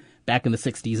think of it back in the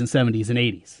 60s and 70s and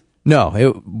 80s. No,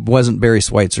 it wasn't Barry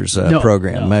Schweitzer's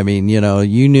program. No. I mean,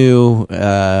 you knew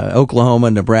Oklahoma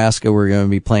and Nebraska were going to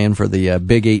be playing for the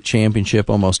Big 8 championship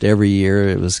almost every year.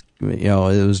 It was, it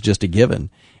was just a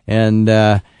given. And,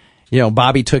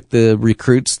 Bobby took the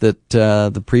recruits that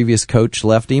the previous coach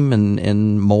left him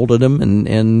and molded them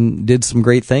and did some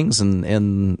great things.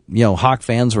 And Hawk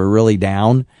fans were really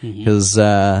down because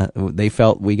they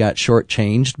felt we got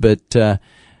shortchanged. But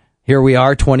here we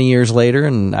are 20 years later,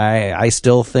 and I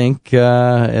still think,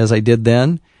 as I did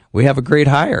then, we have a great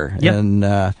hire in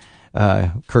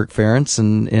Kirk Ferentz,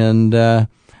 and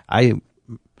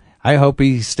I hope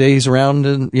he stays around,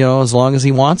 and as long as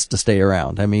he wants to stay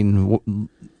around. I mean,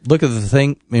 look at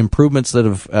the improvements that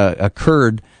have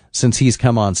occurred since he's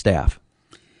come on staff.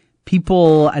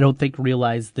 People, I don't think,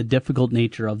 realize the difficult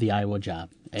nature of the Iowa job.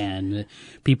 And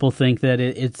people think that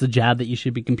it's a job that you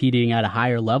should be competing at a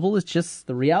higher level. It's just,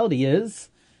 the reality is,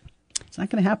 it's not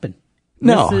going to happen.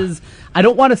 No. I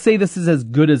don't want to say this is as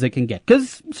good as it can get,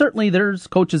 because certainly there's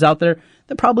coaches out there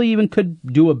that probably even could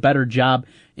do a better job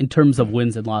in terms of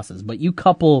wins and losses. But you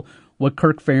couple what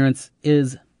Kirk Ferentz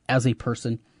is as a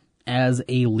person, as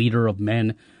a leader of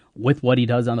men, with what he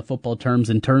does on the football terms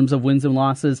in terms of wins and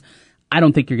losses, I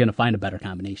don't think you're going to find a better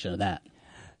combination of that.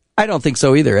 I don't think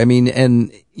so either. I mean,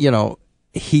 and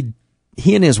he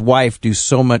and his wife do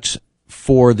so much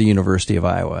for the University of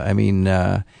Iowa. I mean,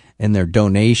 and their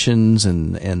donations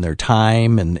and their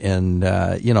time and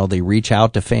they reach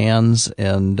out to fans,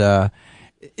 and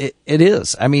it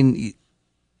is. I mean,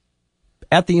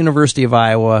 at the University of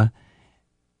Iowa,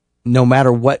 no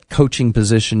matter what coaching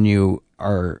position you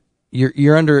are,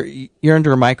 you're under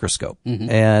a microscope,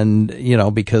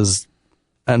 and because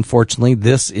unfortunately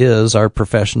this is our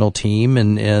professional team,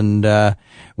 and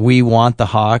we want the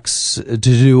Hawks to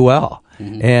do well.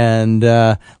 And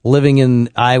living in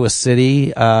Iowa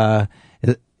City,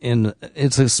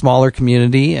 it's a smaller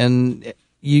community, and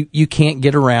you can't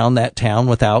get around that town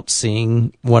without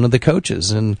seeing one of the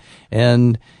coaches, and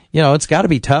it's got to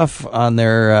be tough on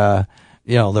their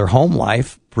their home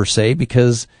life per se,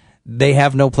 because they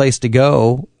have no place to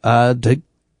go to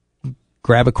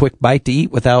grab a quick bite to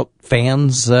eat without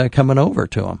fans coming over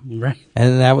to them. Right.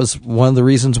 And that was one of the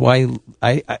reasons why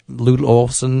Lute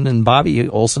Olson and Bobby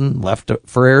Olson left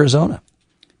for Arizona.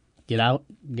 Get out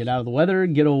of the weather,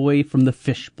 get away from the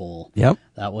fishbowl. Yep.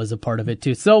 That was a part of it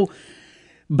too. So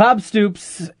Bob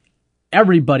Stoops,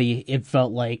 everybody, it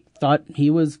felt like, thought he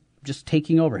was just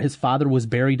taking over. His father was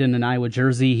buried in an Iowa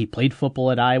jersey. He played football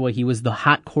at Iowa. He was the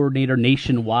hot coordinator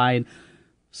nationwide.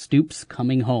 Stoops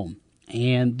coming home.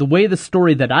 And the way the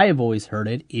story that I have always heard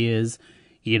it is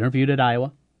he interviewed at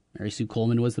Iowa. Mary Sue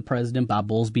Coleman was the president, Bob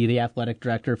Bowlesby, the athletic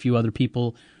director, a few other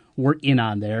people were in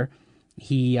on there.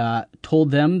 He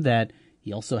told them that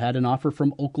he also had an offer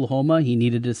from Oklahoma. He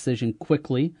needed a decision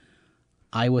quickly.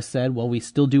 Iowa said, well, we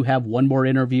still do have one more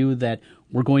interview that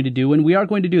we're going to do, and we are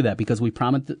going to do that because we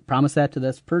promised that to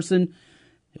this person.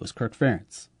 It was Kirk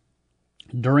Ferentz.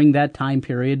 During that time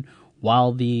period,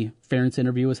 while the Ferentz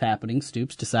interview was happening,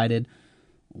 Stoops decided,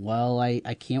 well,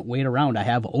 I can't wait around. I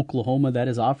have Oklahoma that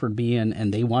has offered me,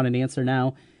 and they want an answer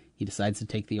now. He decides to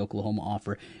take the Oklahoma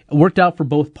offer. It worked out for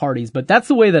both parties, but that's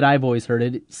the way that I've always heard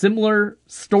it. Similar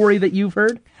story that you've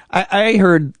heard? I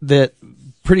heard that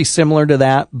pretty similar to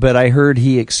that, but I heard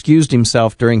he excused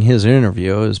himself during his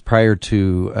interview. It was prior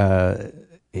to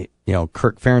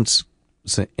Kirk Ferentz's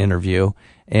interview,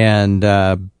 and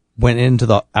went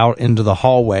out into the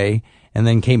hallway, and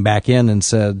then came back in and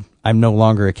said, I'm no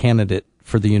longer a candidate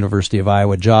for the University of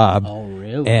Iowa job. Oh,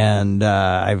 really? And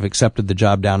I've accepted the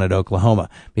job down at Oklahoma,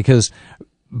 because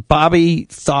Bobby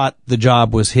thought the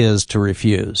job was his to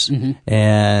refuse.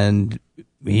 And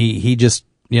he just,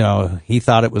 he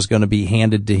thought it was going to be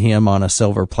handed to him on a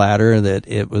silver platter, that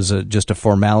it was just a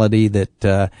formality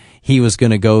that he was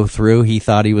going to go through. He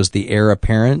thought he was the heir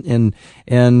apparent.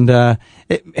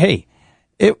 Hey,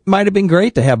 it might have been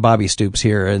great to have Bobby Stoops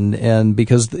here, and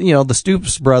because the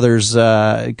Stoops brothers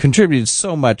contributed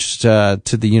so much to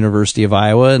the University of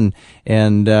Iowa,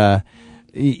 and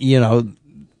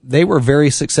they were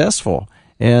very successful,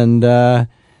 and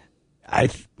I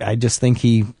just think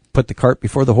he put the cart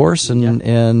before the horse,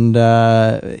 and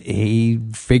he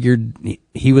figured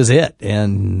he was it,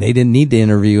 and they didn't need to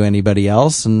interview anybody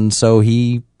else, and so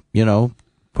he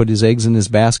put his eggs in his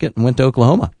basket and went to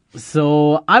Oklahoma.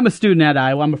 So I'm a student at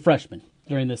Iowa. I'm a freshman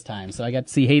during this time. So I got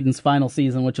to see Hayden's final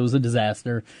season, which was a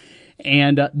disaster.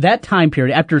 And that time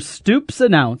period, after Stoops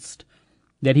announced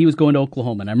that he was going to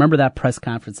Oklahoma, and I remember that press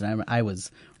conference, and I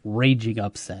was raging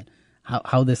upset.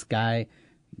 How this guy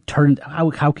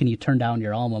how can you turn down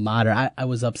your alma mater? I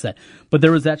was upset. But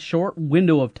there was that short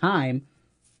window of time.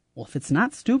 Well, if it's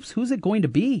not Stoops, who's it going to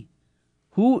be?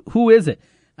 Who is it?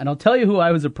 And I'll tell you who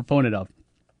I was a proponent of.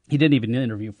 He didn't even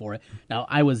interview for it. Now,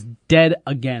 I was dead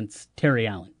against Terry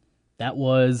Allen. That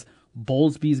was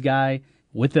Bowlesby's guy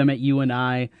with them at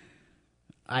UNI.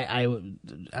 I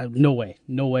no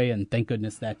way, and thank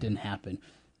goodness that didn't happen.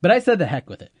 But I said the heck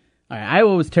with it. All right,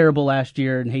 Iowa was terrible last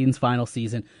year in Hayden's final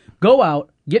season. Go out,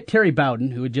 get Terry Bowden,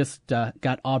 who had just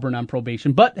got Auburn on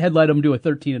probation, but had led him to a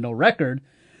 13-0 record.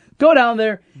 Go down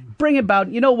there, bring in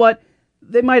Bowden. You know what?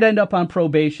 they might end up on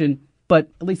probation, but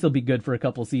at least they'll be good for a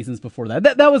couple seasons before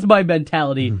that. That was my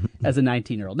mentality as a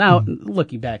 19-year-old. Now,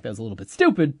 looking back, that was a little bit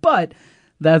stupid, but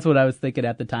that's what I was thinking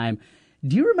at the time.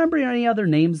 Do you remember any other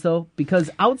names, though? Because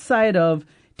outside of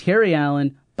Terry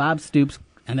Allen, Bob Stoops,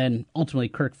 and then ultimately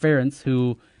Kirk Ferentz,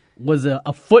 who was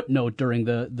a footnote during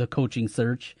the coaching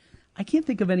search, I can't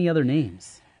think of any other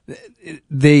names.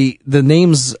 The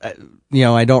names,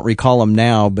 I don't recall them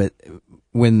now, but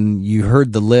when you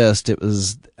heard the list, it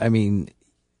was,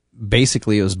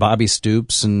 basically it was Bobby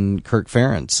Stoops and Kirk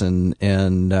Ferentz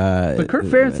but Kirk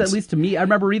Ferentz, at least to me, I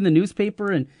remember reading the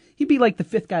newspaper and he'd be like the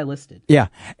fifth guy listed. Yeah.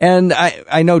 And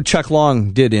I know Chuck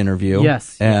Long did interview.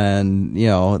 Yes. And,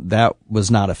 that was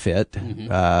not a fit,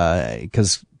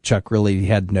 because Chuck really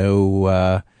had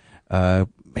no,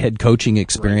 head coaching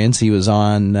experience. Right. He was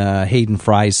on, Hayden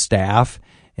Fry's staff.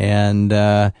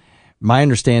 And, my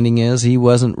understanding is he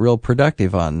wasn't real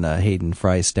productive on, Hayden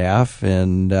Fry's staff.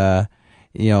 And,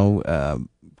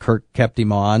 Kirk kept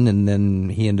him on, and then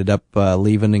he ended up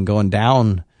leaving and going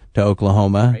down to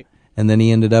Oklahoma. Right. And then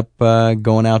he ended up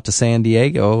going out to San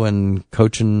Diego and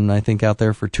coaching, I think, out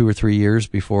there for 2 or 3 years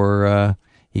before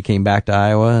he came back to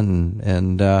Iowa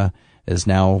and is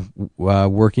now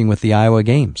working with the Iowa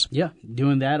Games. Yeah,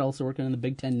 doing that, also working on the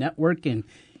Big Ten Network, and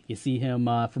you see him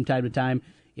from time to time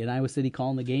in Iowa City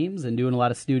calling the games and doing a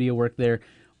lot of studio work there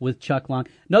with Chuck Long.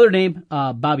 Another name,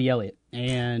 Bobby Elliott.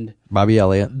 And Bobby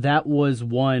Elliott. That was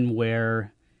one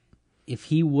where if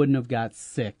he wouldn't have got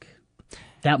sick,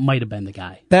 that might have been the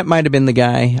guy. That might have been the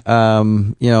guy. I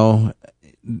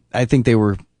think they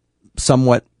were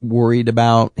somewhat worried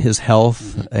about his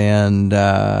health and,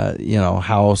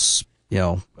 how,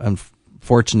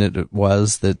 unfortunate it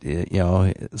was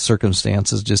that,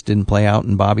 circumstances just didn't play out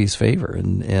in Bobby's favor.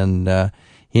 And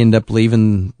he ended up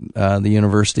leaving the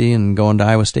university and going to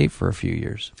Iowa State for a few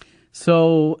years.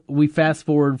 So we fast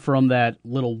forward from that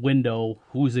little window,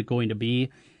 who's it going to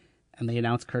be? And they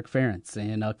announced Kirk Ferentz.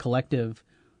 And a collective,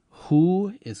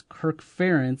 who is Kirk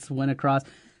Ferentz, went across.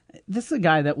 This is a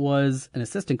guy that was an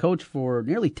assistant coach for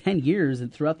nearly 10 years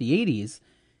and throughout the 80s.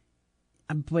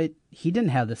 But he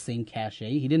didn't have the same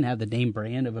cachet. He didn't have the name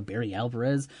brand of a Barry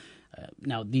Alvarez.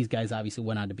 Now, these guys obviously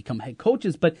went on to become head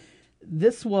coaches, but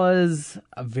this was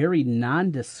a very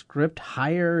nondescript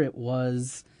hire. It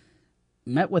was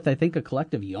met with, I think, a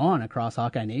collective yawn across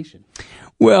Hawkeye Nation.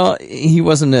 Well, he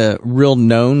wasn't a real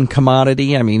known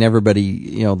commodity.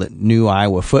 Everybody, that knew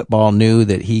Iowa football knew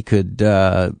that he could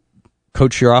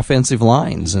coach your offensive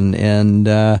lines, and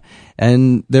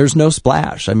there's no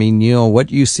splash.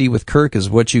 What you see with Kirk is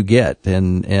what you get,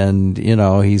 and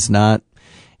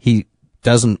he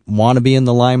doesn't want to be in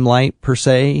the limelight per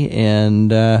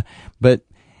se, but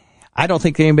I don't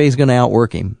think anybody's going to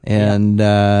outwork him,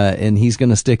 and he's going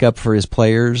to stick up for his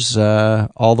players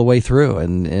all the way through,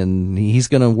 and he's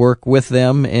going to work with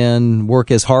them and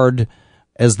work as hard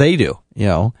as they do,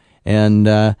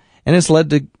 and it's led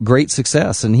to great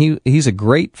success, and he's a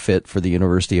great fit for the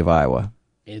University of Iowa.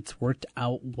 It's worked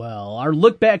out well. Our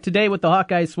look back today with the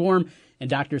Hawkeye Swarm and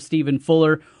Dr. Stephen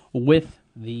Fuller with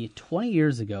the 20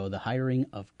 years ago, the hiring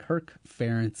of Kirk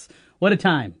Ferentz. What a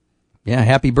time. Yeah,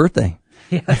 happy birthday.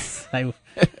 Yes.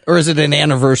 Or is it an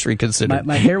anniversary considered?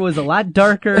 My hair was a lot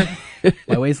darker.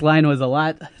 My waistline was a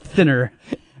lot thinner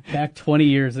back 20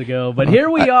 years ago. But here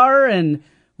we are, and,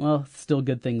 well, still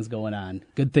good things going on.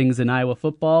 Good things in Iowa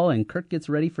football, and Kirk gets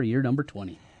ready for year number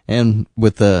 20. And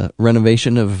with the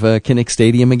renovation of Kinnick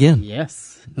Stadium again.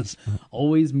 Yes.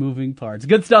 Always moving parts.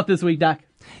 Good stuff this week, Doc.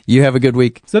 You have a good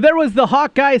week. So there was the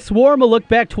Hawkeye Swarm, a look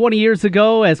back 20 years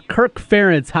ago as Kirk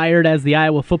Ferentz hired as the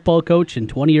Iowa football coach, and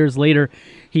 20 years later,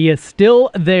 he is still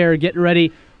there getting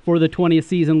ready for the 20th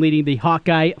season leading the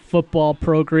Hawkeye football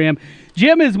program.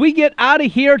 Jim, as we get out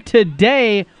of here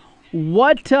today,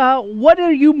 what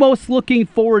are you most looking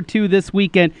forward to this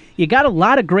weekend? You got a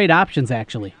lot of great options,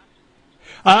 actually.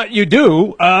 You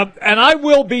do, and I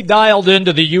will be dialed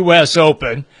into the U.S.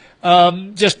 Open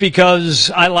just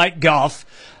because I like golf.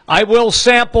 I will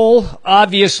sample,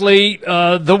 obviously,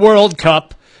 the World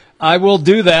Cup. I will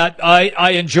do that.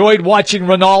 I enjoyed watching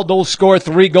Ronaldo score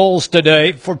 3 goals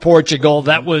today for Portugal.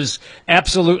 That was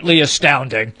absolutely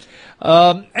astounding.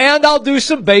 And I'll do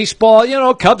some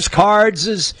baseball. Cubs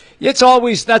Cards that's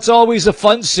always a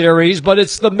fun series, but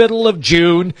it's the middle of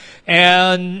June,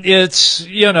 and it's,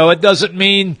 it doesn't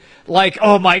mean like,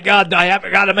 oh my God, I have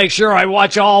got to make sure I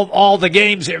watch all the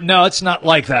games here. No, it's not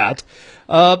like that.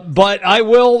 But I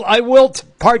will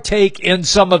partake in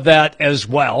some of that as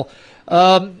well.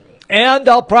 And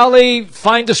I'll probably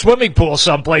find a swimming pool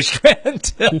someplace,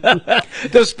 Trent,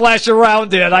 to splash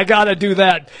around in. I got to do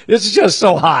that. It's just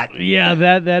so hot. Yeah,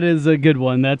 that is a good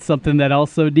one. That's something that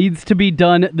also needs to be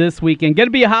done this weekend. Going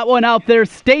to be a hot one out there.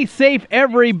 Stay safe,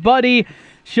 everybody.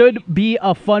 Should be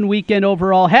a fun weekend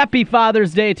overall. Happy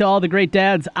Father's Day to all the great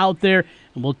dads out there.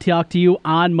 And we'll talk to you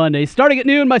on Monday. Starting at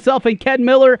noon, myself and Ken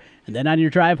Miller. And then on your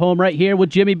drive home right here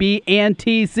with Jimmy B and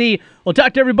TC. We'll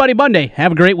talk to everybody Monday.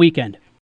 Have a great weekend.